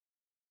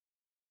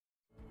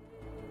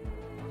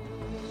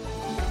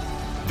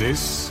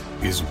This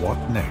is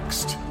What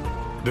Next,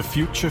 the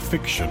future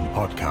fiction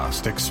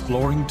podcast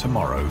exploring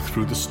tomorrow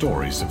through the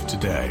stories of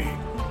today.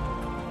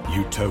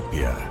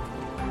 Utopia,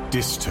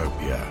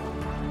 dystopia,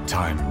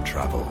 time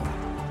travel,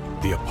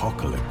 the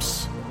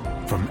apocalypse,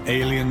 from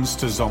aliens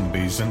to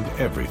zombies and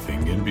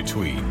everything in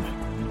between.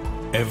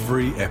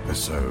 Every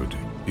episode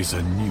is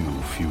a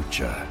new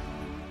future.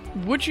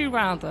 Would you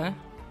rather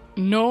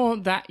know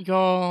that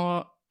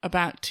the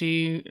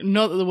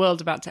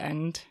world's about to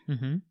end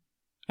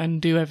and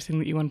do everything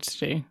that you wanted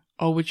to do?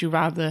 Or would you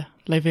rather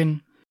live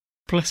in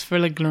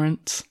blissful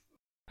ignorance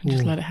and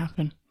just let it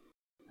happen?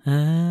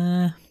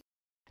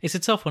 It's a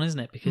tough one, isn't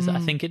it? Because I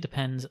think it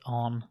depends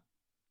on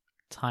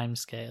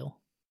timescale.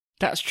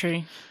 That's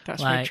true.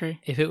 That's very true.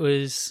 If it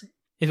was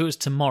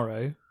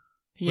tomorrow,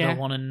 would I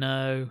want to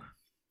know?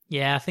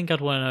 Yeah, I think I'd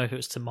want to know if it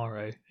was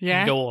tomorrow. Yeah.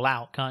 You can go all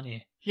out, can't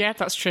you? Yeah,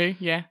 that's true.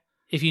 Yeah.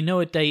 If you know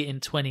a date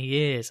in 20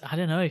 years, I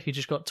don't know if you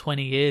just got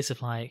 20 years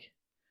of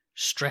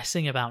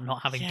stressing about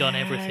not having done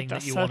everything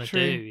that you want to do,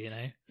 you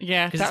know?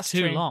 Yeah, because that's it's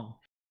too true. long.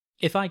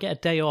 If I get a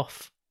day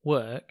off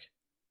work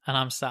and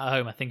I'm sat at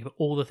home, I think of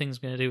all the things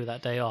I'm going to do with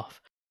that day off.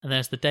 And then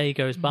as the day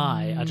goes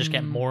by, I just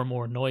get more and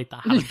more annoyed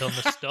that I haven't done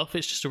the stuff.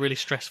 It's just a really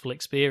stressful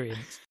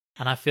experience.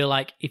 And I feel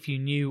like if you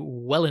knew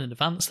well in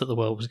advance that the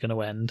world was going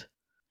to end,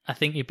 I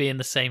think you'd be in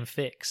the same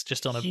fix,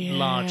 just on a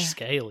large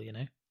scale, you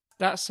know?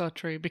 That's so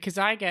true. Because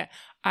I'm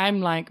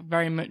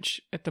very much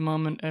at the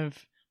moment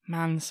of,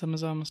 man,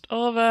 summer's almost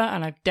over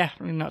and I've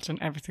definitely not done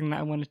everything that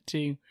I wanted to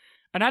do.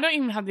 And I don't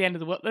even have the end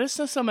of the world. There's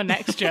no summer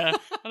next year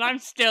and I'm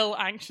still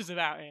anxious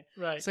about it.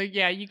 Right. So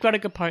yeah, you've got a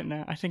good point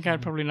there. I think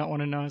I'd probably not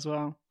want to know as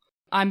well.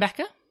 I'm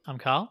Becca. I'm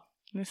Carl.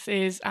 This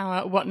is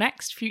our What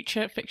Next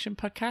future fiction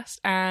podcast,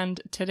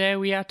 and today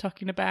we are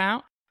talking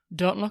about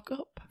Don't Look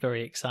Up.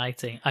 Very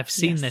exciting. I've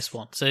seen this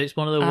one. So it's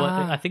one of the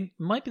I think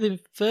might be the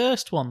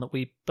first one that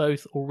we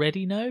both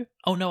already know.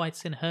 Oh no, I'd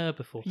seen Her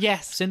before.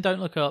 Yes. I've seen Don't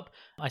Look Up.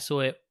 I saw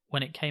it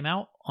when it came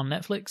out on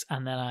Netflix,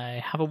 and then I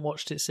haven't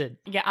watched it since.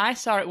 Yeah, I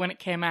saw it when it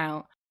came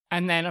out,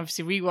 and then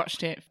obviously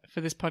rewatched it for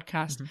this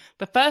podcast.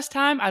 The first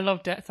time, I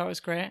loved it. I thought it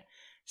was great.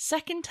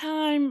 Second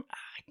time,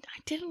 I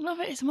didn't love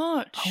it as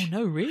much. Oh,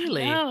 no,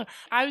 really? No.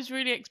 I was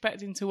really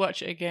expecting to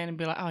watch it again and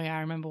be like, oh yeah,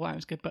 I remember why it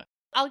was good, but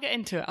I'll get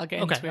into it. Okay,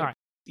 all right.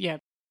 Yeah.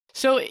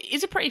 So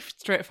it's a pretty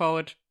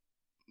straightforward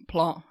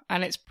plot,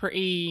 and it's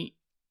pretty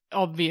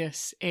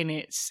obvious in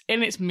its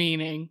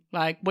meaning.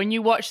 Like, when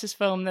you watch this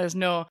film, there's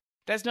no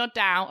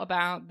doubt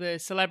about the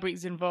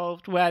celebrities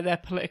involved, where their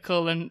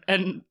political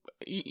and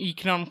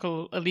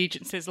economical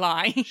allegiances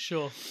lie.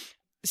 Sure.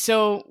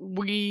 So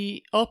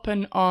we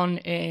open on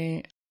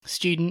a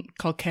student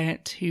called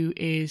Kate who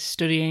is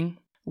studying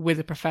with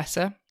a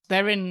professor.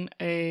 They're in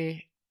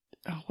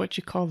what do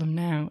you call them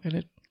now?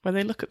 Where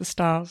they look at the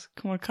stars.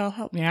 Come on, Carl,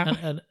 help me out.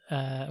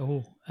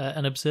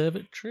 An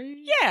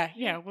observatory?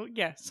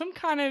 Yeah. Some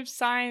kind of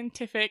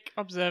scientific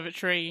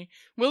observatory.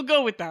 We'll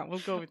go with that.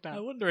 I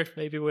wonder if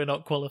maybe we're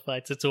not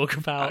qualified to talk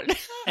about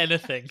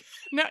anything.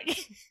 No,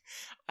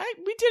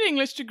 we did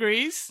English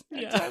degrees.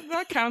 Yeah.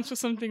 That counts for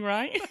something,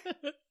 right?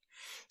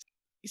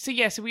 So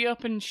we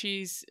open,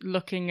 she's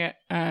looking at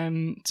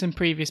some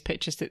previous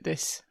pictures that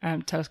this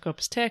telescope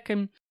has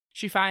taken.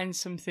 She finds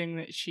something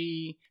that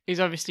she is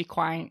obviously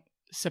quite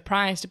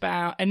surprised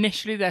about.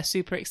 Initially, they're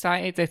super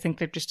excited. They think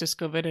they've just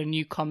discovered a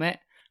new comet,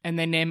 and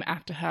they name it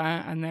after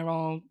her, and they're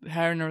all,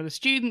 her and her other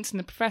students and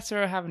the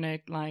professor are having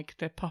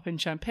they're popping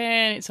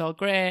champagne. It's all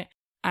great.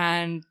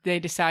 And they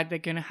decide they're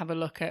going to have a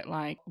look at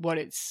what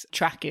its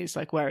track is,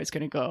 where it's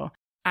going to go.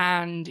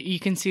 And you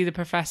can see the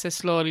professor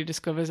slowly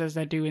discovers as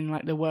they're doing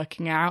the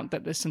working out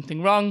that there's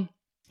something wrong.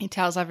 He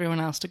tells everyone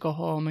else to go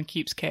home and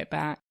keeps Kate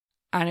back.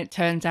 And it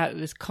turns out that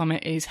this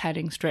comet is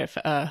heading straight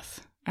for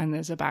Earth. And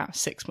there's about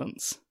 6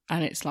 months.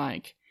 And it's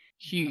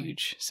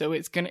huge. So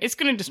it's gonna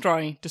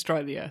destroy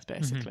the Earth,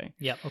 basically.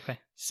 Mm-hmm. Yeah, okay.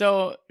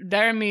 So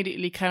they're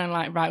immediately kind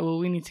of right, well,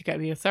 we need to get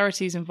the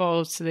authorities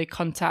involved. So they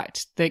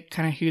contact the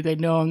kind of who they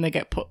know, and they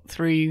get put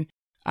through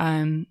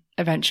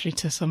eventually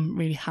to some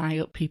really high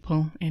up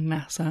people in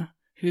NASA,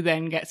 who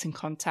then gets in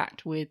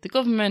contact with the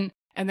government,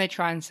 and they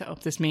try and set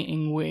up this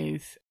meeting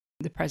with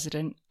the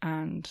president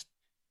and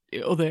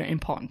other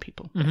important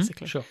people,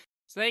 basically. Sure.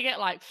 So they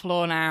get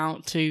flown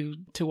out to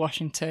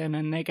Washington,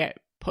 and they get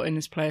put in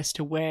this place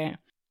to wait.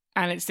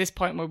 And it's this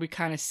point where we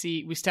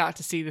start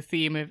to see the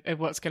theme of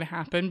what's going to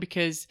happen,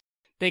 because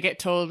they get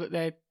told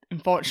that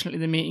unfortunately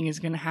the meeting is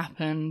going to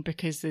happen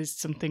because there's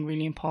something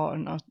really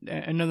important, or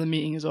another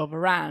meeting is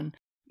overran.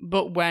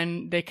 But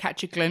when they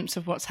catch a glimpse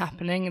of what's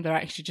happening, they're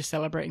actually just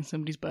celebrating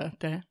somebody's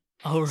birthday.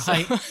 Oh,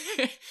 right.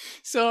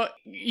 So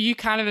you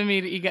kind of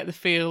immediately get the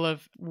feel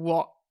of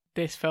what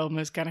this film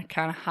is going to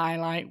kind of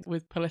highlight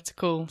with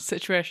political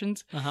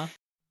situations. Uh-huh.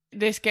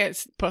 This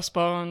gets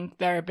postponed.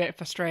 They're a bit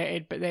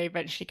frustrated, but they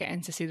eventually get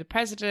in to see the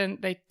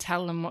president. They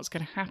tell them what's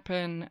going to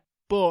happen.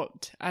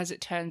 But as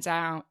it turns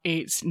out,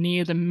 it's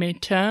near the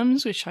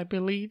midterms, which I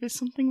believe is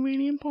something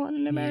really important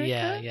in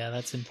America. Yeah,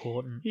 that's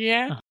important.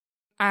 Yeah.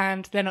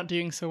 And they're not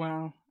doing so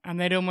well. And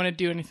they don't want to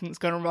do anything that's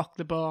going to rock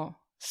the boat.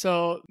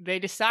 So they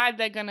decide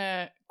they're going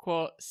to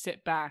quote,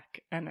 sit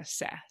back and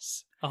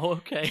assess. Oh,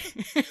 okay.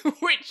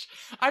 Which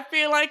I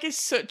feel like is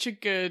such a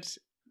good,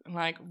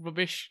 like,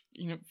 rubbish,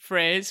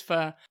 phrase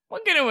for, we're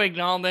going to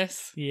ignore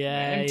this.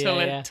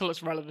 Until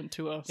it's relevant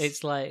to us.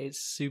 It's like,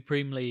 it's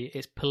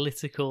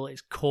political,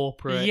 it's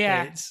corporate,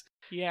 Yeah. it's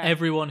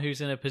everyone who's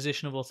in a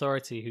position of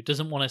authority who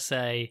doesn't want to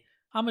say,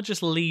 I'm going to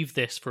just leave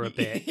this for a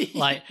bit.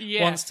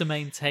 Wants to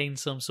maintain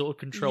some sort of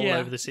control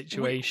over the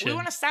situation. We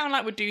want to sound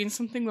like we're doing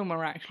something when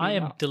we're actually I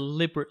am not.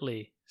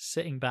 deliberately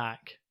sitting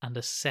back and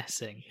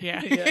assessing.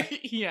 Yeah.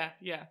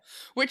 Yeah.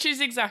 Which is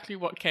exactly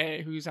what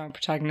Kate, who's our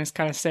protagonist,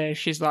 kind of says.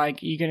 She's like,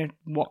 you're going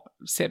to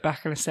sit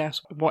back and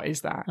assess. What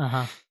is that?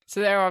 Uh-huh. So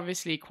they're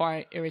obviously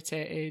quite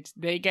irritated.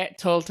 They get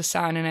told to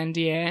sign an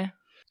NDA,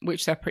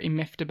 which they're pretty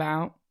miffed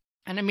about,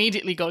 and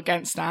immediately go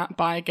against that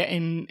by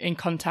getting in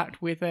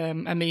contact with a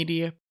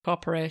media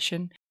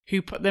corporation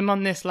who put them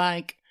on this,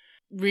 like,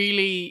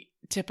 really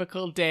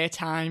typical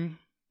daytime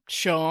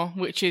show,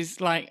 which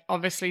is, like,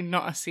 obviously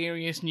not a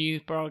serious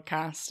news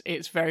broadcast.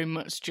 It's very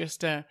much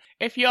just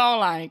if you're,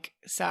 like,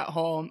 sat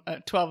home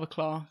at 12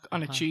 o'clock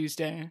on a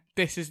Tuesday,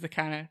 this is the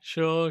kind of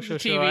Sure.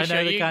 I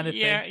know the kind of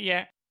thing.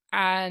 Yeah.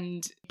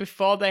 And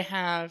before they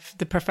have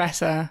the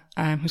professor,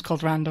 who's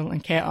called Randall,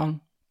 and Kate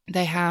on,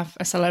 they have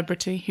a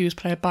celebrity who's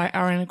played by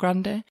Ariana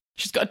Grande.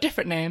 She's got a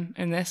different name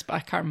in this, but I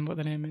can't remember what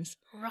the name is.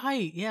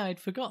 Right, yeah, I'd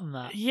forgotten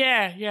that.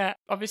 Yeah.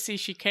 Obviously,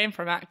 she came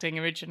from acting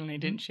originally,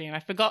 didn't she? And I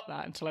forgot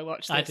that until I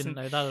watched this. I didn't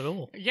know that at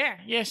all.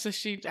 Yeah. So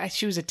she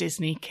was a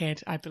Disney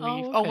kid, I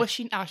believe. Oh, okay. Was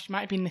she? Oh, she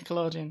might have been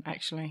Nickelodeon,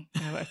 actually,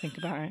 now that I think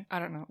about it. I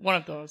don't know. One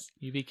of those.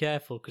 You be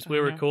careful, because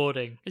we're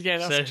recording.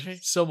 Yeah, that's true.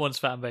 Someone's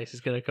fan base is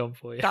going to come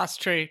for you. That's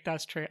true.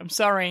 I'm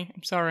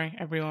sorry,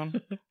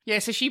 everyone. Yeah,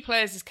 so she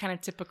plays this kind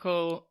of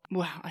typical,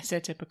 well, I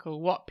say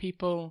typical, what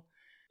people...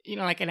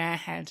 like an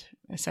airhead,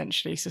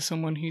 essentially. So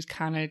someone who's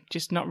kind of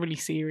just not really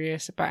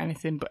serious about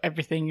anything, but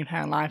everything in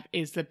her life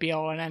is the be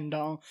all and end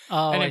all.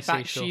 Oh, and in I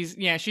fact, see,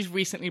 sure. she's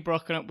recently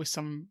broken up with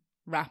some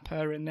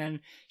rapper, and then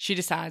she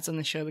decides on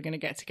the show they're going to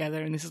get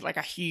together, and this is like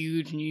a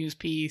huge news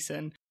piece,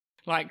 and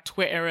like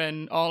Twitter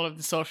and all of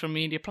the social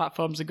media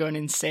platforms are going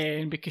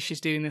insane because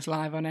she's doing this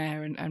live on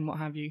air and what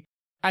have you.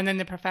 And then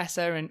the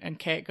professor and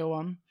Kate go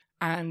on,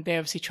 and they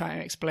obviously try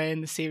to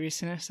explain the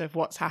seriousness of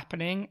what's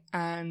happening,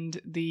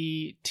 and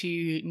the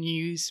two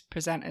news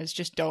presenters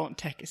just don't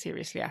take it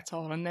seriously at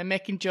all, and they're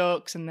making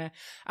jokes and they're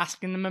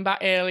asking them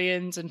about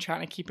aliens and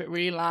trying to keep it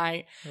really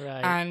light.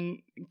 Right. And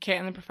Kate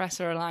and the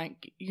professor are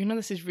like,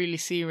 this is really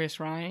serious,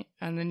 right?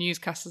 And the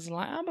newscasters are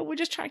like, but we're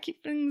just trying to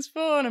keep things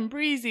fun and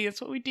breezy, that's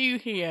what we do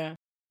here.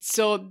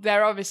 So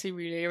they're obviously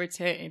really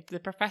irritated. The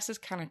professor's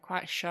kind of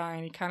quite shy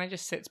and he kind of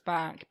just sits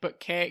back, but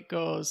Kate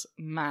goes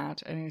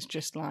mad and is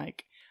just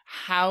like,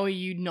 how are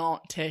you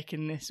not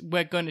taking this?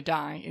 We're going to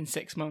die in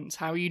 6 months.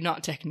 How are you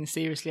not taking this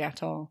seriously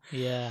at all?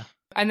 Yeah.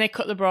 And they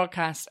cut the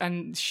broadcast,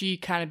 and she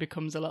kind of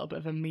becomes a little bit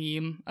of a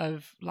meme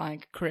of,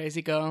 like,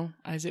 crazy girl,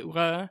 as it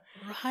were.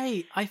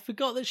 Right. I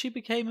forgot that she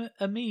became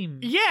a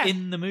meme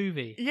in the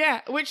movie.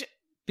 Yeah, which...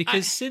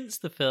 Because since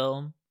the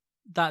film,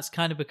 that's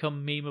kind of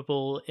become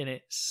memeable in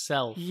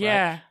itself.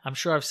 Yeah. Right? I'm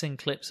sure I've seen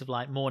clips of,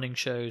 like, morning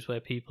shows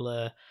where people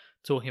are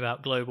talking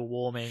about global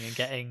warming and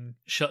getting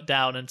shut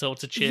down and told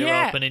to cheer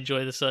up and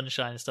enjoy the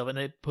sunshine and stuff, and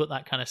they put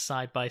that kind of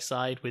side by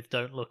side with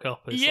Don't Look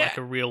Up as like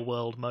a real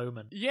world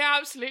moment. Yeah,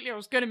 absolutely. I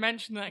was going to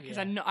mention that because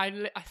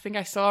I think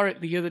I saw it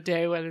the other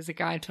day where there's a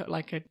guy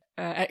like a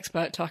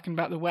expert talking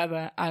about the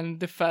weather, and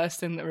the first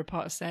thing that the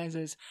reporter says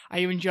is, "Are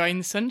you enjoying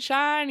the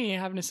sunshine? Are you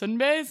having a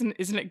sunbathe? And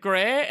isn't it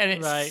great?" And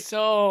it's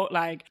so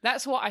like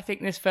that's what I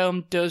think this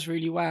film does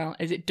really well,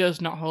 is it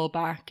does not hold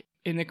back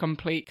in the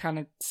complete kind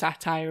of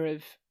satire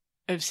of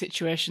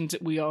situations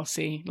that we all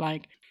see.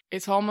 Like,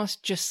 it's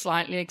almost just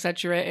slightly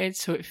exaggerated,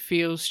 so it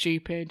feels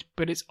stupid,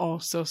 but it's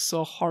also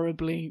so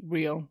horribly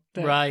real.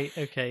 Right,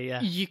 okay,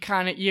 yeah.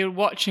 You're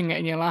watching it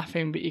and you're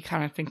laughing, but you're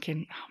kind of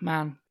thinking, oh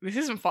man, this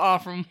isn't far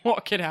from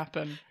what could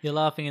happen. You're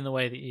laughing in the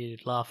way that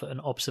you'd laugh at an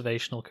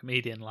observational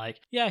comedian, like,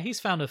 yeah, he's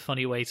found a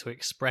funny way to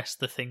express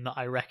the thing that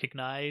I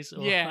recognise.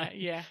 Or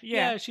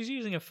yeah, she's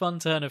using a fun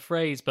turn of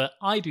phrase, but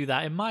I do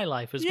that in my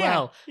life as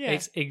well. Yeah.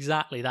 It's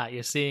exactly that.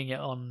 You're seeing it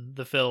on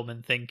the film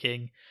and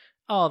thinking,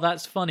 oh,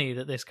 that's funny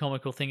that this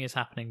comical thing is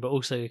happening, but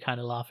also you're kind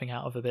of laughing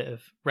out of a bit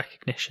of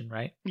recognition,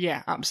 right?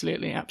 Yeah,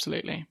 absolutely.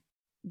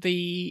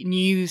 The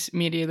news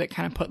media that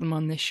kind of put them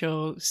on this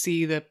show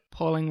see the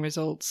polling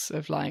results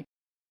of like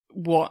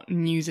what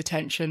news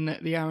attention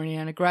that the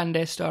Ariana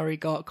Grande story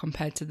got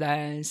compared to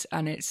theirs,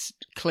 and it's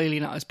clearly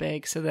not as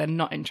big, so they're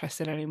not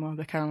interested anymore.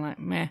 They're kind of like,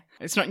 meh,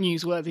 it's not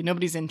newsworthy,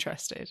 nobody's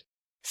interested.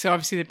 So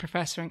obviously the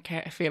professor and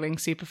Kate are feeling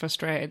super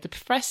frustrated. The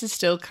professor's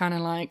still kind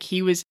of like,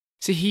 he's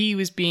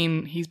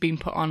been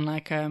put on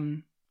like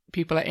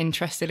people are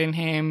interested in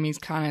him. He's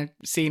kind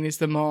of seen as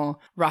the more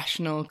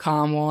rational,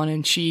 calm one,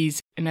 and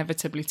she's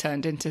inevitably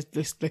turned into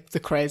the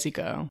crazy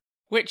girl,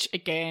 which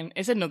again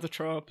is another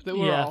trope that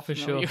we're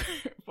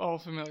all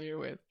familiar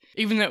with.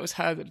 Even though it was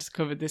her that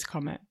discovered this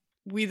comet.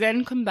 We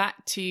then come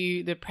back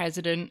to the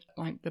president,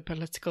 like the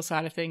political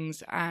side of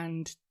things,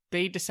 and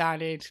they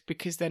decided,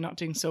 because they're not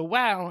doing so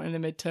well in the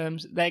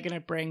midterms, they're going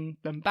to bring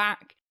them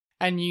back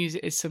and use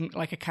it as some,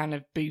 like, a kind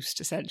of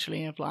boost,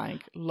 essentially, of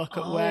like, look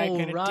at what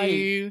we're going to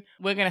do.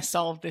 We're going to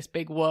solve this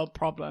big world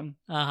problem.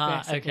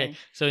 Okay.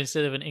 So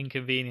instead of an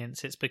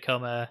inconvenience, it's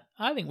become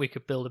I think we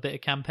could build a bit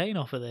of campaign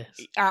off of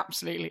this.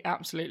 Absolutely,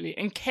 absolutely.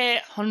 And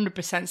Kate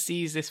 100%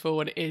 sees this for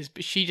what it is,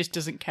 but she just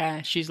doesn't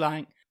care. She's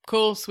like,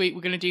 cool, sweet,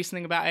 we're going to do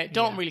something about it.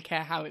 Don't really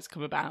care how it's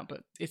come about,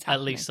 but it's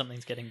happening. At least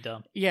something's getting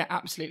done. Yeah,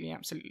 absolutely,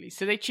 absolutely.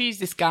 So they choose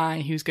this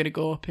guy who's going to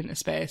go up into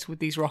space with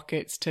these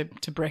rockets to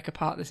break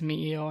apart this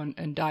meteor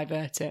and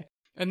divert it.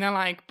 And they're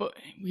like, but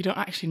we don't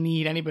actually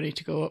need anybody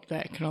to go up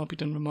there. It can all be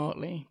done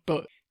remotely.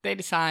 But they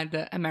decide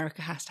that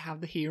America has to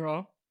have the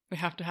hero. They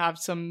have to have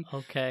some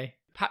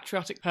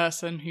patriotic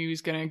person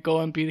who's going to go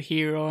and be the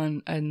hero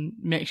and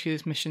make sure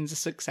this mission's a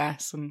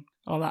success and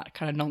all that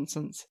kind of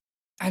nonsense.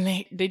 And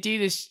they do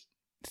this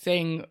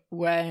thing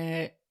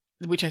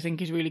which I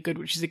think is really good,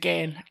 which is,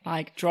 again,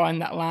 like drawing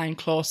that line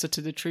closer to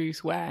the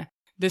truth, where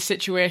the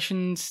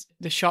situations,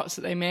 the shots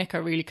that they make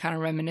are really kind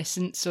of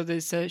reminiscent. So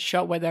there's a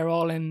shot where they're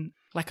all in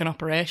like an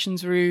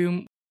operations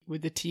room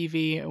with the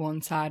TV at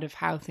one side of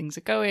how things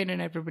are going,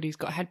 and everybody's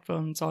got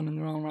headphones on and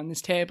they're all around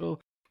this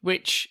table,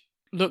 which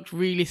looked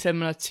really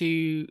similar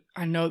to,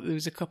 I know that there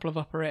was a couple of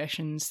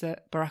operations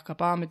that Barack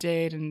Obama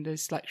did, and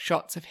there's like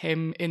shots of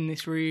him in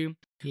this room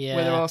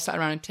where they're all sat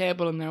around a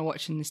table and they're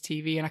watching this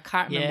TV, and I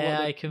can't remember what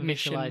the I can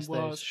mission visualize was.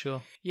 those,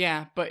 sure.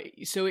 Yeah, but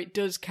so it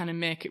does kind of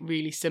make it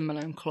really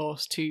similar and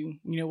close to, you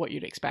know, what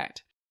you'd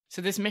expect.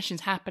 So this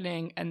mission's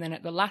happening, and then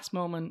at the last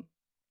moment,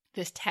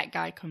 this tech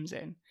guy comes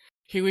in,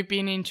 who had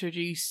been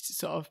introduced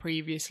sort of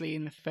previously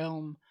in the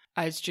film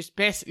as just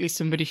basically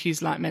somebody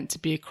who's like meant to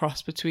be a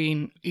cross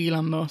between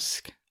Elon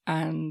Musk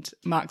and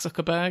Mark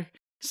Zuckerberg.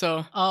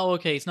 So,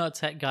 okay, it's not a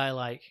tech guy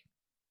like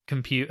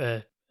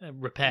computer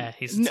repair.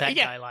 He's a tech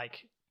guy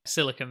like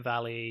Silicon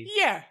Valley.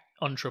 Yeah.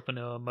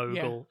 Entrepreneur,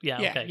 mogul. Yeah.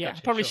 Okay. Yeah.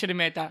 Gotcha, Probably sure. should have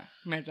made that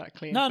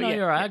clear. No,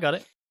 you're right. I got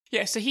it.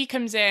 Yeah, so he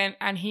comes in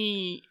and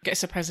he gets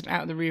the president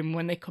out of the room.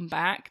 When they come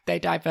back, they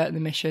divert the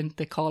mission,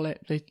 they call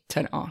it, they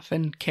turn it off,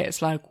 and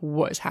Kate's like,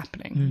 what is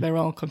happening? They're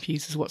all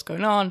confused as to what's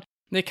going on.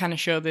 They kind of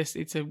show this,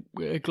 it's a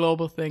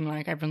global thing,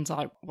 like everyone's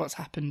like, what's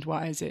happened?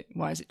 Why is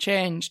it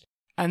changed?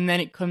 And then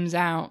it comes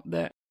out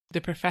that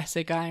the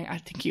professor guy, I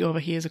think he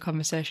overhears a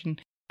conversation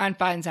and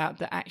finds out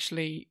that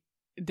actually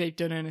they've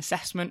done an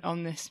assessment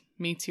on this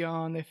meteor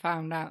and they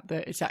found out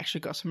that it's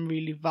actually got some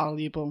really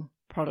valuable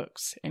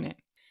products in it.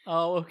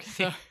 Oh,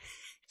 okay.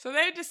 So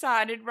they've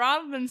decided,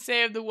 rather than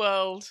save the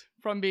world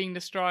from being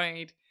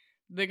destroyed,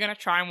 they're going to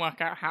try and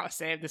work out how to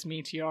save this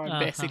meteor and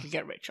basically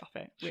get rich off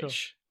it.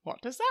 Which,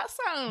 what does that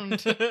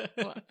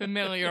sound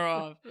familiar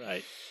of?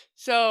 Right.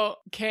 So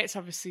Kate's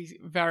obviously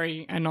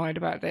very annoyed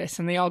about this,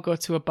 and they all go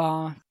to a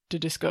bar to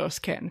discuss,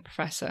 Kate and the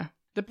professor.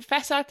 The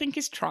professor, I think,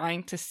 is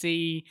trying to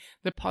see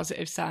the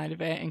positive side of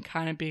it and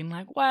kind of being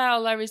like,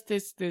 well,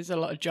 there's a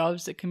lot of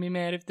jobs that can be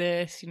made of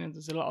this. You know,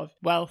 there's a lot of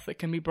wealth that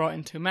can be brought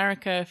into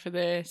America for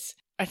this.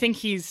 I think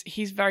he's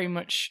very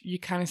much, you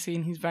kind of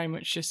seeing he's very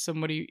much just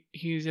somebody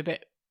who's a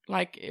bit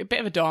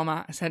of a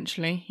doormat,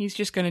 essentially. He's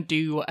just going to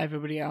do what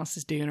everybody else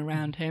is doing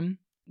around him,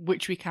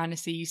 which we kind of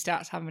see he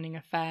starts having an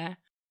affair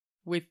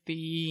with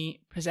the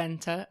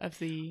presenter of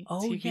the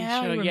TV show.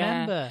 I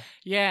remember.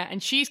 Yeah,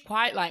 and she's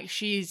quite like,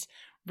 she's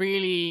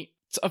really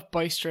sort of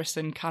boisterous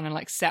and kind of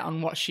like set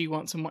on what she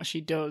wants and what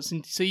she does,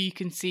 and so you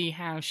can see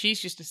how she's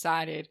just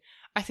decided,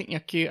 I think you're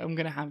cute, I'm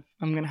gonna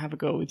have a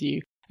go with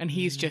you, and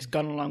he's just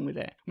gone along with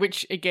it,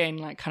 which again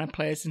like kind of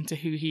plays into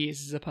who he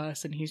is as a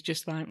person. He's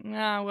just like,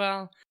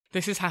 well,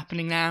 this is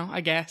happening now,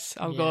 I guess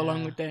I'll go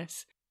along with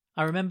this.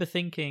 I remember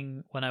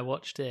thinking when I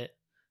watched it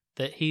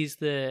that he's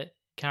the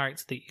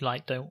character that you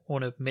like don't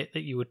want to admit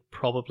that you would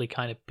probably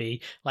kind of be.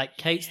 Like,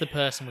 Kate's the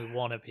person we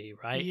want to be,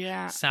 right?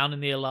 Yeah. Sounding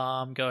the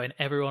alarm, going,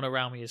 everyone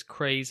around me is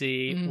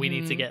crazy, we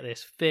need to get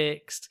this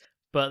fixed.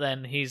 But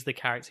then he's the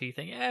character you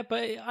think, yeah,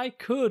 but I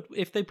could,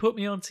 if they put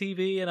me on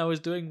TV and I was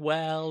doing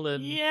well,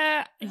 and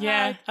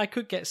I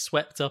could get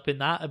swept up in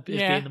that as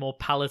being the more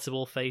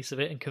palatable face of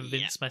it and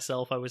convince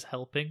myself I was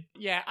helping.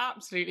 Yeah,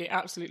 absolutely.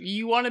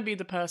 You want to be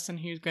the person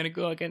who's going to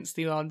go against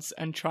the odds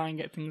and try and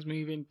get things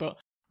moving, but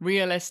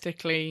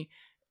realistically,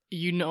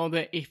 you know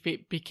that if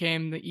it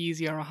became the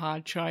easy or a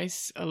hard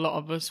choice, a lot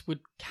of us would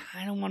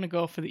kind of want to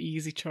go for the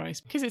easy choice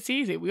because it's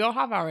easy. We all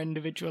have our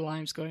individual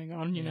lives going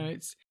on. You know,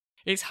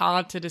 it's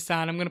hard to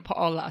decide, I'm going to put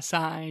all that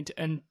aside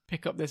and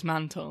pick up this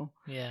mantle.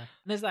 Yeah.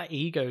 There's that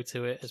ego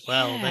to it as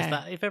well. There's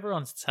that, if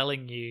everyone's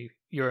telling you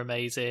you're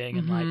amazing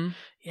and like,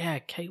 yeah,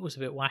 Kate was a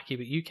bit wacky,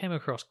 but you came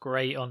across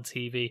great on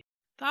TV,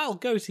 that'll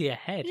go to your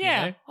head.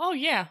 Yeah. You know? Oh,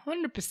 yeah.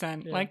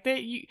 100%. Yeah. Like,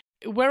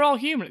 we're all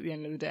human at the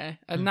end of the day,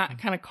 and that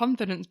kind of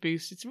confidence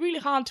boost, it's really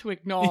hard to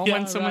ignore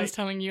when someone's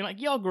telling you,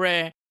 like, you're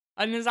great,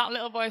 and there's that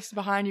little voice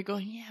behind you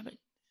going, yeah, but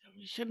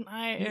shouldn't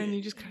I? And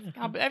you just kind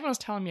of, but everyone's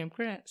telling me I'm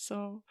great,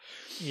 so...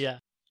 Yeah.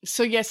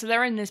 So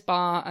they're in this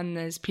bar, and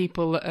there's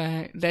people,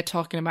 they're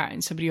talking about it,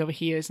 and somebody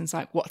overhears, and it's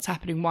like, what's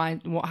happening?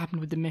 What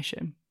happened with the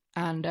mission?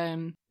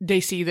 And they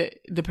see that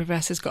the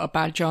professor's got a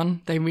badge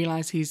on. They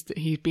realise he's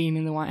been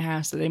in the White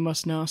House, that they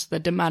must know. So they're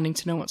demanding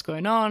to know what's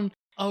going on.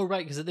 Oh,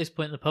 right, because at this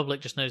point the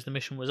public just knows the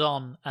mission was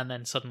on and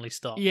then suddenly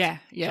stopped. Yeah,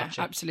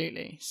 Gotcha.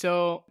 absolutely.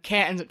 So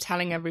Kate ends up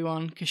telling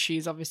everyone because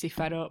she's obviously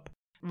fed up.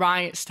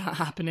 Riots start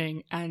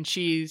happening and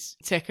she's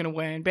taken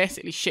away and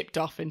basically shipped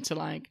off into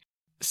like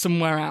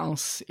somewhere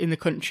else in the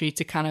country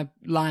to kind of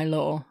lie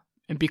low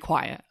and be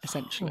quiet,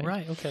 essentially. Oh,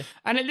 right, okay.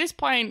 And at this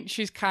point,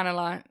 she's kind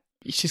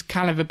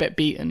of a bit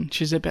beaten.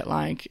 She's a bit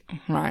like,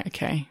 right,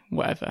 okay,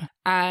 whatever.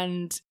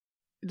 And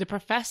the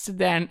professor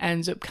then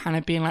ends up kind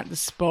of being like the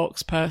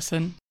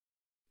spokesperson.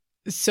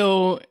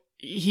 So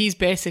he's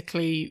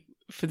basically,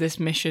 for this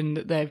mission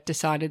that they've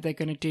decided they're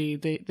going to do,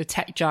 the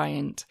tech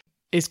giant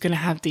is going to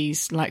have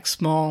these like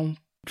small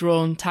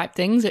drone type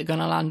things that are going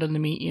to land on the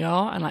meteor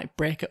and like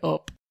break it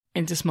up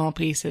into small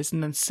pieces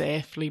and then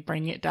safely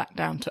bring it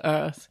down to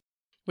Earth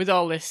with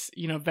all this,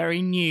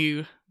 very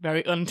new,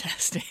 very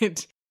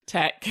untested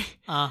tech.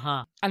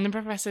 Uh-huh. And the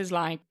professor's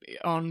like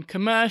on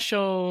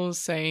commercials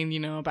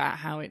saying, about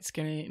how it's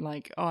going to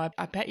like, oh,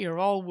 I bet you're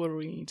all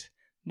worried.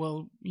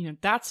 Well,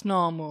 that's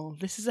normal.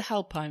 This is a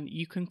helpline that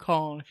you can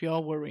call if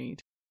you're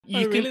worried.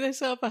 Really? They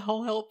set up a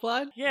whole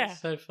helpline? Yeah.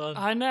 That's so fun.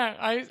 I know.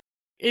 And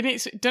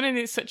it's done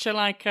in such a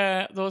like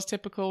those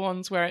typical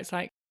ones where it's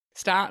like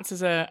starts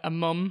as a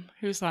mum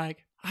who's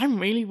like, I'm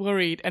really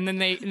worried, and then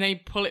they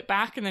pull it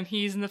back, and then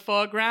he's in the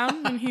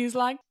foreground, and he's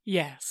like,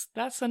 yes,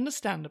 that's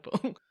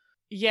understandable.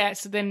 Yeah.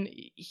 So then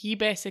he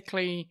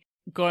basically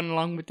going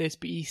along with this,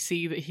 but you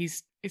see that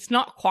it's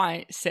not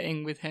quite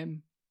sitting with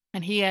him,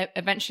 and he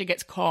eventually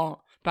gets caught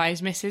by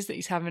his missus that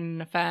he's having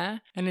an affair,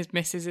 and his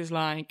missus is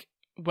like,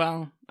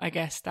 well, I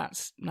guess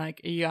that's like,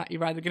 you're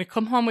either going to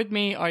come home with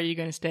me or are you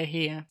going to stay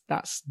here?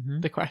 That's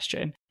the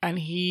question. And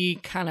he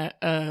kind of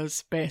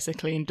errs,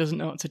 basically, and doesn't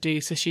know what to do.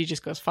 So she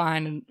just goes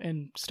fine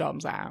and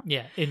storms out.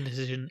 Yeah,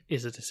 indecision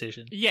is a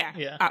decision.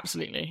 Yeah,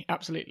 absolutely,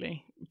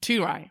 absolutely.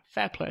 Too right.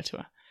 Fair play to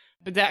her.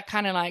 But that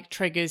kind of like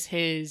triggers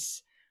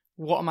his,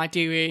 what am I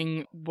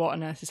doing? What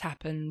on earth has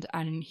happened?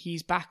 And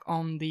he's back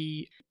on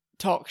the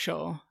talk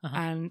show,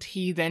 and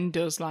he then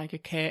does like a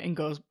Kate and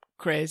goes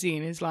crazy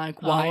and is like,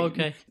 why? Oh,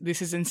 okay.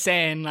 This is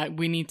insane. Like,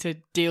 we need to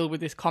deal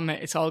with this comet.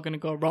 It's all going to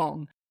go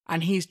wrong.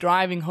 And he's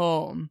driving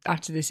home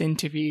after this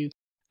interview,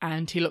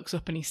 and he looks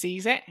up and he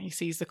sees it. He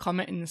sees the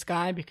comet in the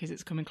sky because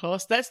it's coming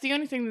close. That's the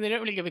only thing that they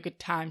don't really give a good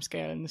time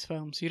scale in this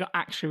film, so you don't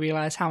actually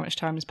realise how much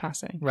time is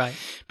passing. Right.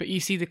 But you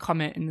see the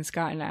comet in the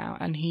sky now,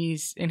 and he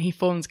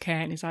phones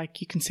Kate and he's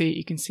like, you can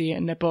see it,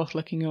 and they're both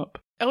looking up.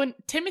 Oh, and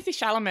Timothy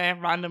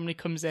Chalamet randomly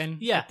comes in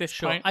at this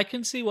point. I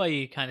can see why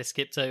you kind of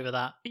skipped over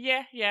that.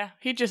 Yeah.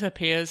 He just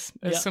appears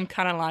as some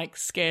kind of like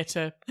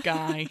skater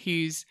guy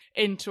who's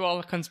into all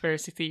the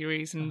conspiracy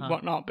theories and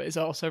whatnot, but is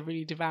also a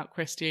really devout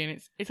Christian.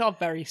 It's all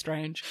very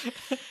strange.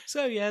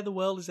 So yeah, the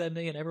world is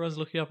ending and everyone's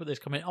looking up at this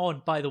comment. Oh,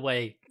 and by the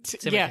way,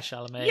 Timothy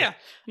Chalamet.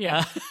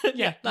 Yeah.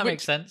 That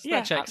makes sense.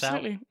 That checks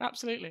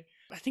Absolutely.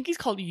 I think he's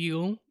called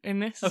Yule in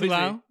this as is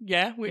well. He?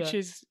 Yeah, which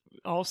is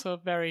also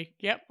very,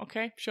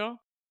 okay, sure.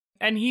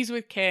 And he's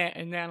with Kate,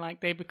 and they're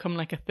like, they become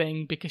like a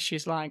thing because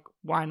she's like,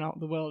 why not?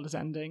 The world is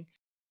ending.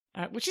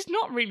 Which is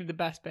not really the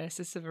best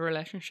basis of a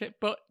relationship,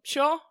 but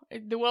sure,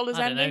 the world is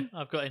ending. I don't know.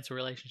 I've got into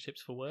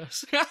relationships for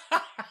worse.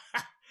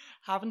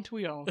 Haven't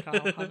we all,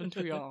 Carl? Haven't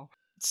we all?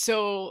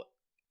 So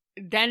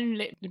then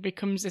it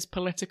becomes this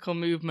political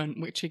movement,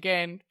 which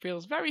again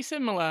feels very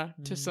similar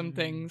to some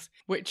things,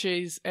 which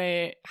is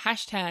a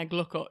hashtag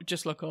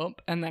just look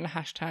up, and then a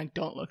hashtag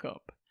don't look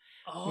up.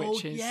 Oh,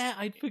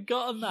 I'd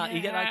forgotten that. Yeah.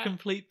 You get that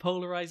complete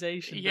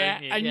polarization,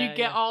 don't you? And you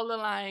get all the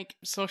like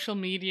social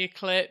media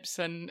clips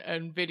and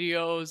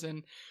videos,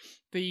 and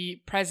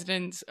the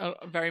president's are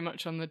very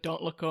much on the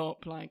don't look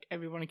up, like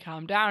everyone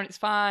calm down, it's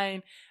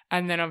fine.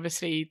 And then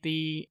obviously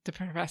the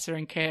professor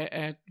and Kate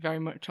are very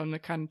much on the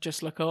kind of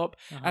just look up.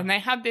 And they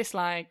have this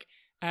like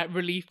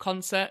relief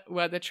concert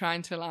where they're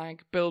trying to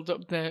like build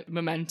up the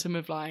momentum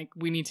of like,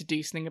 we need to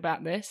do something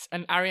about this.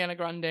 And Ariana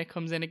Grande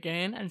comes in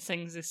again and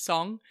sings this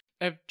song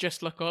of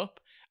Just Look Up,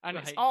 and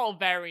it's all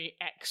very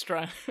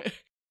extra.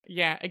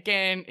 Yeah,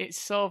 again, it's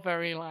so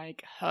very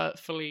like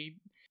hurtfully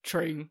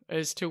true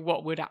as to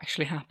what would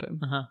actually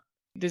happen.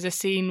 There's a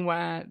scene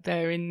where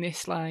they're in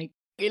this like,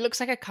 it looks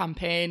like a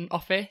campaign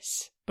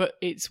office, but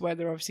it's where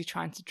they're obviously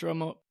trying to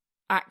drum up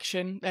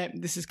action.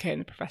 This is Kate and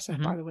the Professor,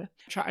 by the way.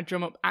 Trying to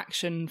drum up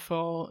action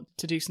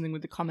to do something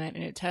with the comet,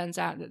 and it turns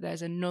out that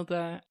there's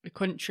another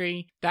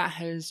country that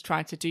has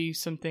tried to do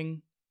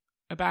something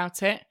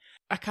about it.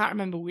 I can't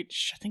remember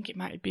which. I think it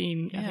might have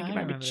been. Yeah, I think it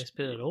might remember this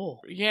bit at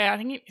all. Yeah, I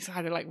think it's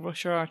either like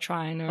Russia or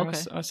China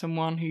or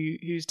someone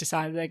who's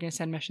decided they're going to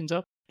send missions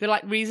up. The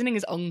like reasoning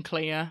is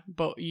unclear,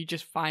 but you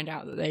just find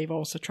out that they've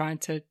also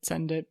tried to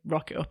send a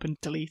rocket up and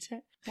delete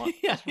it. What?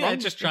 Yeah,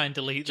 just try and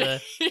delete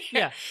the.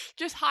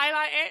 Just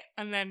highlight it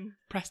and then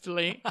press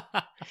delete.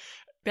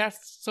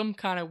 That's some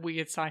kind of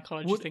weird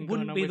psychology thing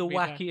going on. Wouldn't be the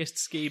wackiest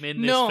scheme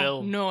in this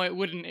film. No, it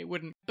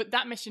wouldn't. But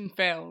that mission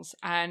fails,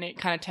 and it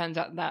kind of turns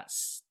out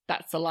that's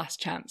the last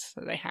chance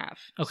that they have.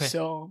 Okay.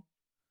 So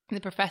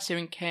the professor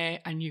and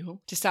Kate and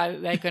Yule decide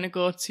that they're going to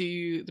go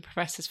to the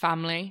professor's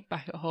family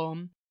back at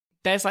home.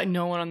 There's like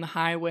no one on the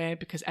highway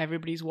because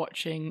everybody's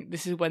watching.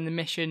 This is when the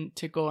mission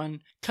to go and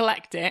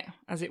collect it,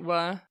 as it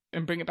were,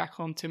 and bring it back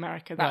home to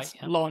America, that's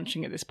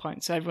launching at this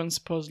point. So everyone's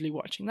supposedly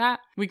watching that.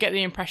 We get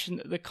the impression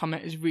that the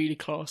comet is really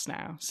close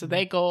now. So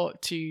they go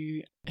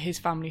to his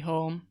family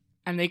home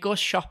and they go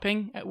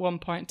shopping at one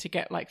point to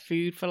get like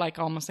food for like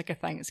almost like a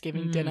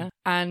Thanksgiving dinner.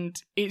 And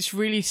it's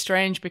really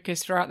strange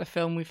because throughout the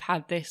film we've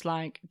had this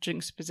like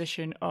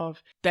juxtaposition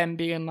of them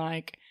being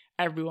like,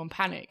 everyone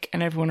panic,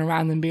 and everyone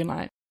around them being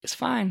like, it's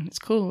fine, it's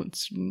cool,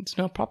 it's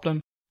no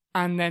problem.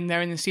 And then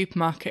they're in the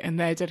supermarket and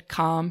they're dead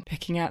calm,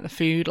 picking out the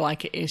food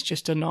like it is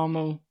just a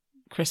normal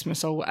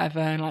Christmas or whatever.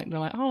 And like they're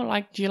like, oh,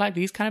 like, do you like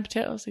these kind of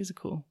potatoes? These are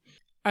cool.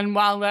 And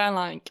while they're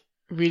like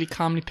really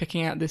calmly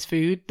picking out this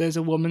food, there's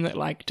a woman that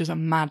like does a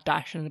mad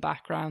dash in the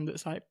background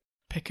that's like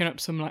picking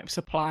up some like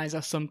supplies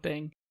or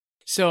something.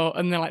 So,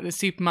 and then like the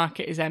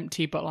supermarket is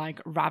empty but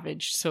like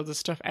ravaged, so there's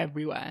stuff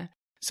everywhere.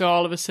 So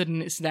all of a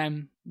sudden it's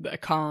them that are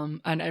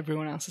calm and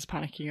everyone else is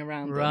panicking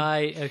around them.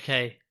 Right,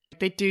 okay.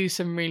 They do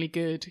some really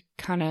good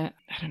kind of,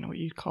 I don't know what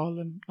you'd call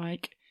them,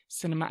 like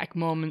cinematic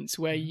moments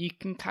where you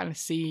can kind of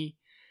see,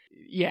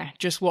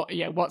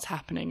 what's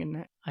happening in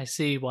it. I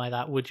see why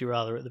that Would You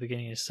Rather at the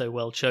beginning is so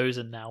well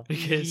chosen now,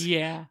 because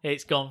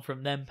it's gone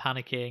from them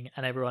panicking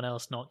and everyone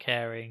else not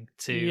caring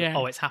to,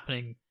 it's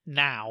happening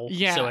now,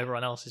 so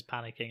everyone else is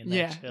panicking.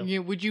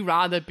 And would you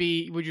rather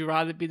be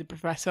the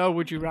professor, or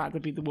would you rather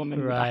be the woman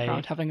in the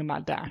background having a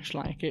mad dash?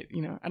 Like it,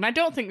 and I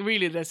don't think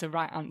really there's a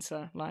right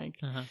answer. Like,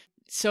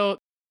 so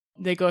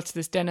they go to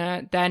this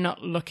dinner. They're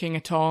not looking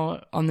at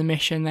all on the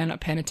mission. They're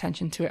not paying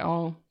attention to it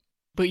all.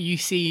 But you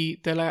see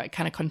the like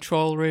kind of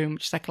control room,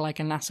 which is like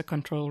a NASA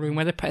control room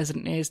where the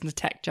president is and the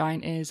tech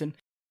giant is, and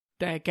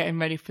they're getting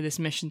ready for this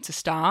mission to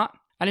start.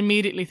 And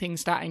immediately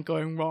things started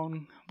going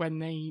wrong when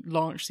they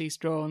launch these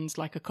drones.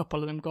 Like a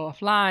couple of them go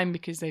offline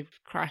because they've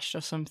crashed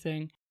or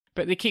something.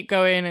 But they keep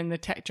going and the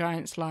tech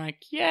giant's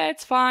like, yeah,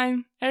 it's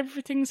fine.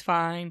 Everything's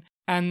fine.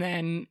 And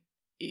then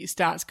it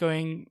starts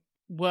going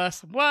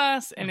worse and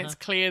worse. And it's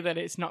clear that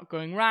it's not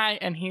going right.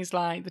 And he's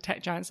like, the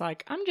tech giant's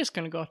like, I'm just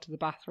going to go to the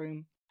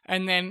bathroom.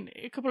 And then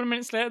a couple of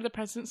minutes later, the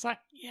president's like,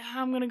 yeah,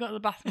 I'm going to go to the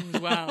bathroom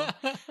as well.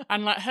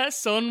 And like her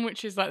son,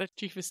 which is like the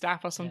chief of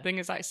staff or something,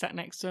 is like sat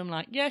next to him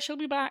like, yeah, she'll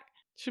be back.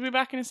 She'll be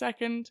back in a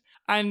second.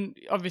 And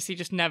obviously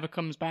just never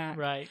comes back.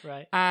 Right.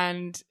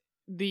 And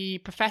the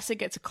professor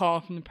gets a call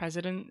from the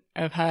president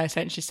of her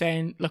essentially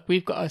saying, look,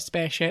 we've got a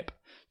spaceship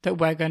that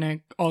we're going to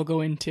all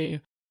go into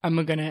and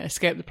we're going to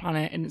escape the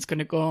planet and it's going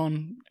to go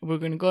on. We're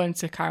going to go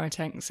into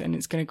Kyrotanks and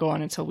it's going to go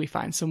on until we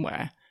find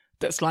somewhere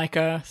that's like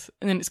Earth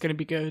and then it's going to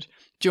be good.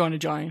 Do you want to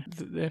join?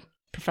 The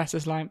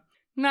professor's like,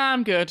 nah,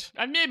 I'm good.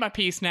 I've made my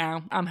peace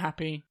now. I'm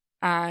happy.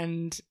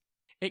 And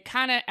it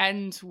kind of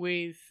ends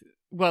with,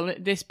 well,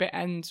 this bit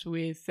ends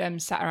with them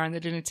sat around the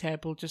dinner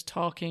table just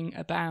talking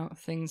about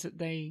things that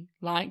they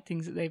like,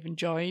 things that they've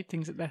enjoyed,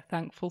 things that they're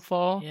thankful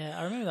for. Yeah,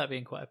 I remember that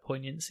being quite a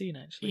poignant scene,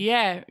 actually.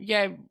 Yeah,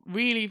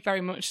 really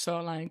very much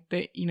so. Like,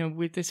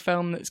 with this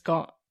film that's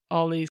got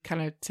all these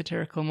kind of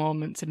satirical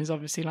moments and is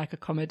obviously like a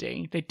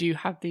comedy, they do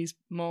have these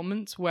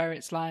moments where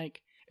it's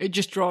like, it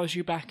just draws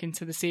you back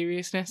into the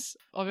seriousness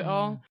of it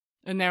all.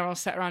 And they're all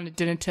sat around a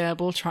dinner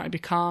table trying to be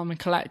calm and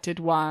collected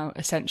while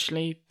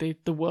essentially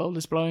the world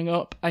is blowing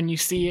up. And you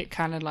see it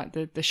kind of like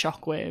the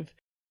shockwave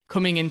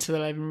coming into the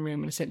living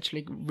room and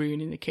essentially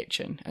ruining the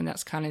kitchen. And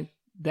that's kind of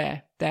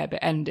their bit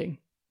ending.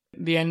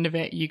 At the end of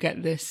it, you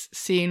get this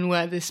scene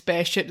where the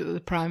spaceship that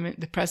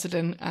the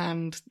president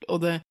and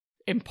other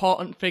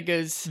important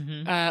figures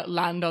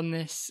land on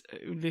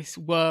this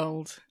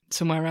world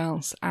somewhere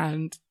else.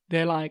 And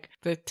they're like,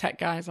 the tech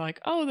guy's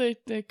like, oh, the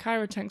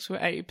Kyrotanks were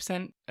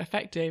 80%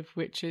 effective,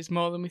 which is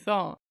more than we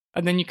thought.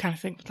 And then you kind of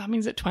think, well, that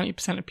means that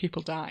 20% of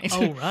people died.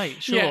 Oh,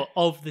 right, sure.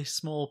 Of this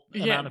small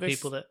amount of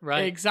people that,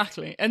 right.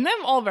 Exactly. And they're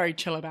all very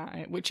chill about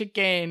it, which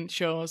again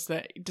shows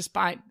that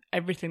despite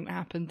everything that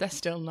happened, they're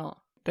still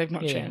not. They've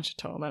not changed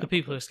at all. The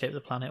people who escaped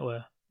the planet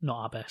were not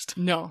our best.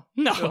 No,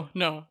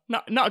 not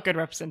a good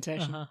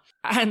representation.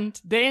 And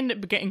they end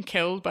up getting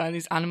killed by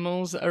these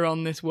animals that are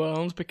on this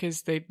world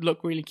because they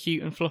look really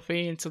cute and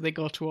fluffy, and so they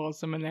go towards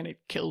them and then it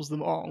kills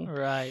them all.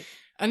 Right.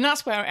 And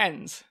that's where it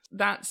ends.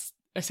 That's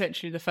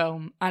essentially the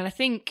film. And I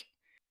think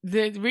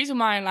the reason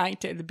why I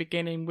liked it at the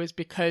beginning was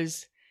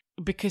because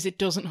it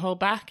doesn't hold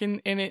back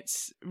in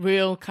its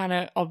real kind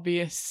of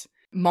obvious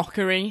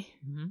mockery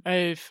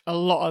of a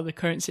lot of the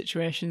current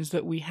situations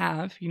that we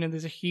have.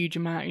 There's a huge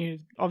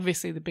amount,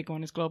 obviously the big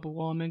one is global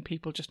warming,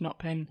 people just not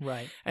paying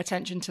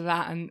attention to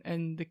that,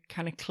 and the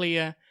kind of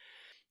clear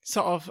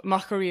sort of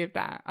mockery of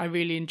that I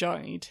really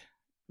enjoyed,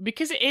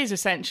 because it is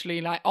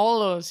essentially like all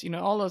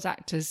those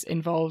actors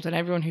involved and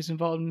everyone who's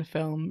involved in the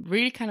film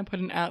really kind of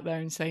putting it out there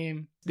and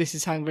saying this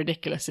is how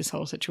ridiculous this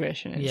whole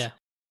situation is. Yeah.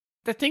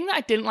 The thing that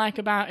I didn't like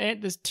about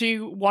it, there's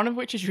two, one of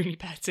which is really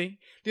petty,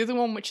 the other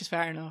one which is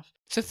fair enough.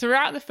 So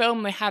throughout the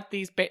film, they had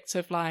these bits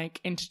of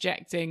like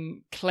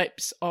interjecting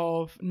clips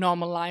of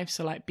normal life,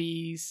 so like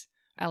bees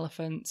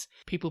elephants,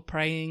 people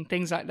praying,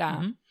 things like that.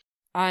 Mm-hmm.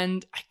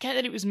 And I get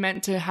that it was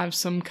meant to have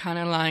some kind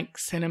of like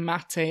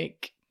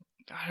cinematic,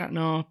 I don't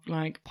know,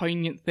 like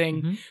poignant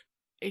thing. Mm-hmm.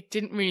 It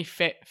didn't really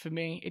fit for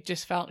me. It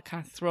just felt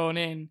kind of thrown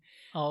in.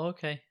 Oh,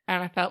 okay.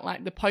 And I felt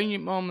like the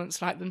poignant moments,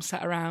 like them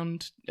sat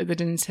around at the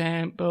dinner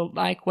table,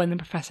 like when the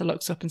professor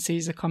looks up and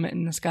sees a comet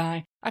in the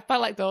sky, I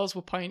felt like those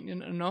were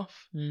poignant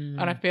enough. And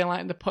I feel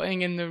like the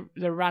putting in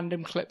the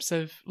random clips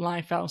of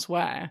life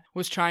elsewhere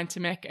was trying to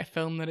make it a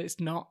film that it's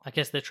not. I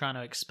guess they're trying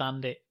to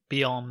expand it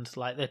beyond,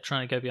 like they're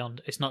trying to go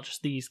beyond. It's not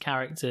just these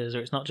characters,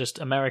 or it's not just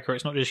America, or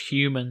it's not just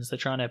humans. They're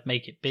trying to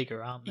make it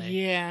bigger, aren't they?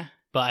 Yeah.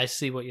 But I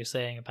see what you're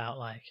saying about,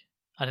 like,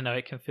 I don't know,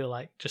 it can feel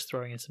like just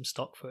throwing in some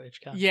stock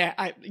footage, can't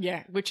it?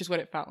 Yeah, which is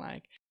what it felt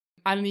like.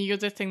 And the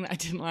other thing that I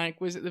didn't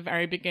like was at the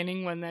very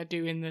beginning when they're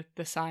doing the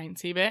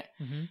sciencey bit.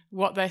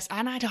 Mm-hmm.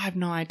 And I have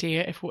no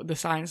idea if what the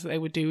science that they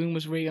were doing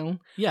was real.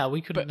 Yeah,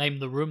 we couldn't name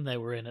the room they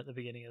were in at the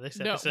beginning of this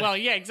episode. No, well,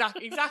 yeah,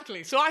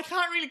 exactly. So I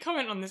can't really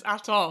comment on this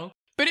at all.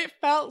 But it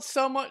felt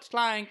so much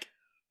like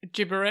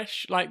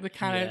gibberish, like the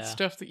kind of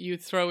stuff that you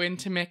would throw in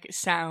to make it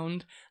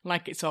sound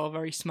like it's all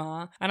very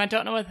smart. And I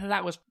don't know whether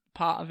that was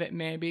part of it.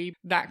 Maybe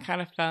that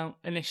kind of felt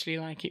initially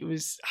like it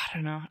was, I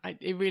don't know,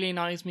 it really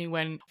annoys me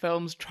when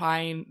films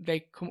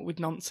they come up with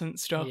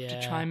nonsense stuff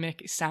to try and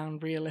make it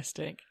sound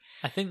realistic.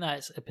 I think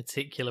that's a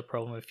particular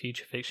problem with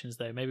future fictions,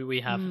 though. Maybe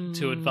we have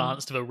too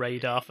advanced of a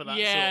radar for that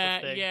sort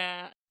of thing.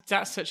 Yeah,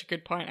 that's such a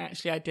good point.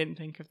 Actually, I didn't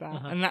think of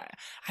that,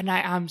 and I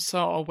am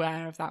so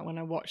aware of that when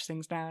I watch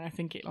things now. And I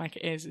think it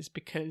is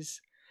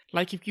because,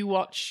 like, if you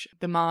watch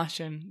The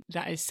Martian,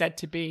 that is said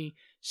to be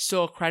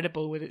so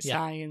credible with its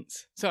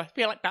science. So I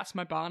feel like that's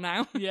my bar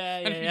now.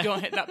 And if you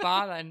don't hit that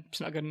bar, then it's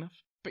not good enough.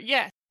 But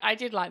yeah, I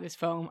did like this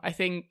film. I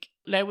think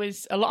there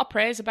was a lot of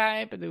praise about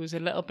it, but there was a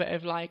little bit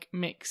of like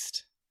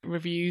mixed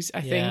reviews.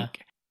 I think,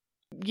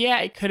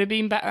 it could have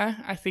been better.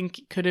 I think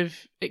it could have,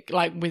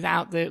 like,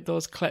 without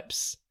those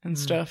clips and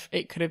stuff,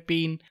 it could have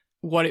been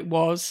what it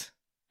was.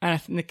 And I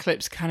think the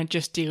clips kind of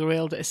just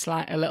derailed it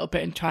a little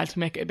bit and tried to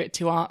make it a bit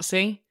too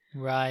artsy.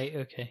 Right,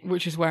 okay.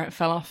 Which is where it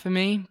fell off for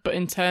me. But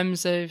in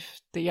terms of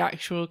the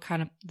actual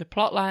kind of the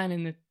plot line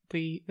and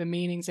the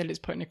meanings that it's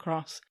putting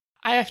across,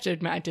 I have to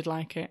admit I did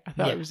like it. I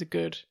thought it was a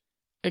good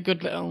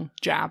little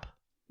jab.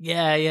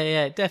 Yeah,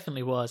 it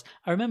definitely was.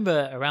 I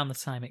remember around the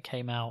time it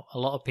came out, a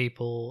lot of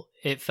people,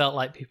 it felt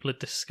like people had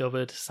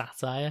discovered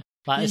satire.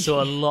 Like, I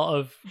saw a lot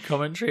of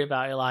commentary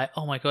about it, like,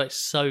 oh my God, it's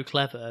so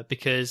clever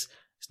because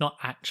it's not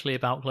actually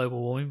about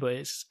global warming, but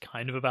it's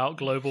kind of about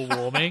global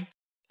warming.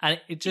 And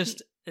it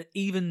just,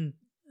 even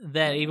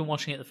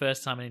watching it the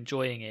first time and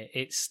enjoying it,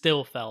 it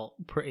still felt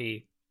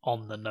pretty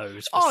on the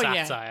nose for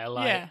satire.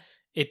 Like,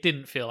 it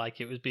didn't feel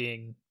like it was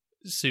being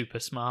super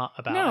smart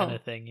about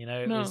anything, you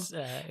know. It was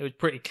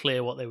pretty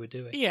clear what they were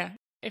doing. Yeah.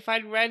 If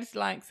I'd read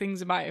like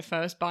things about it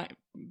first by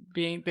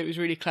being that it was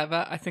really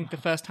clever, I think the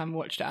first time I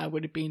watched it I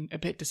would have been a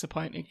bit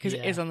disappointed because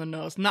it is on the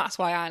nose, and that's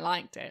why I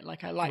liked it.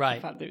 Like, I liked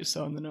the fact that it was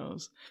so on the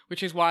nose,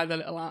 which is why the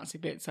little artsy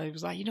bits, I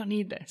was like, you don't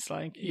need this.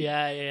 Like,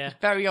 it's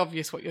very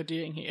obvious what you're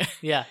doing here.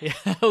 Yeah.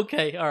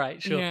 Okay, all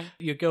right, sure. Yeah.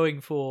 You're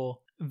going for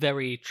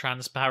very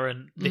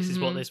transparent, this is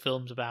what this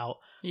film's about.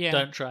 Yeah.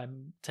 Don't try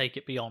and take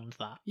it beyond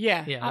that.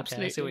 Yeah, okay,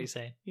 absolutely. I see what you're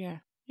saying. Yeah.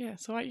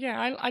 So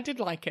I did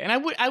like it, and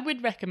I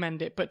would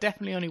recommend it, but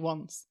definitely only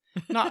once.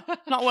 Not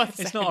worth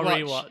a It's second not a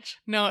watch. rewatch.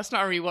 No, it's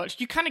not a rewatch.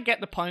 You kind of get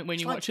the point when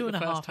you watch it the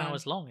first time. It's like 2.5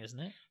 hours long, isn't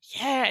it?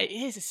 Yeah, it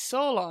is. It's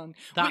so long.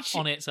 That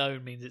on its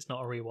own means it's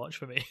not a rewatch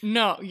for me.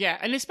 No, yeah,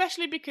 and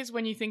especially because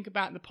when you think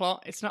about the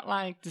plot, it's not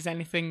like there's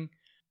anything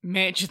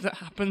major that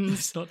happens.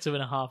 It's not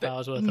 2.5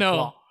 hours worth of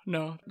plot.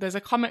 No, there's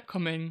a comet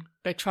coming.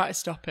 They try to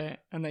stop it,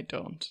 and they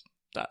don't.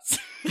 That's...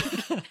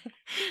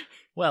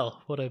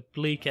 Well, what a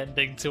bleak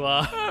ending to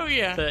our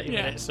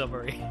 30-minute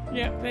summary.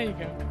 Yeah, there you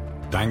go.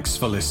 Thanks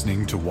for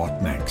listening to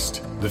What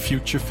Next, the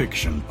Future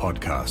Fiction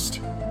podcast.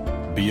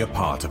 Be a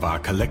part of our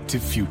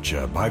collective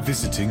future by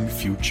visiting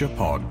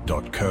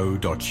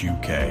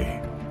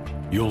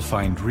futurepod.co.uk. You'll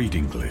find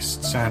reading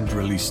lists and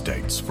release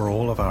dates for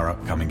all of our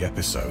upcoming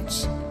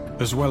episodes,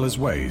 as well as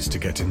ways to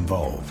get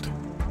involved.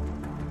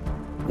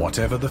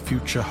 Whatever the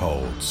future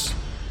holds,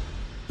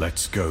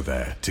 let's go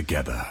there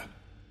together.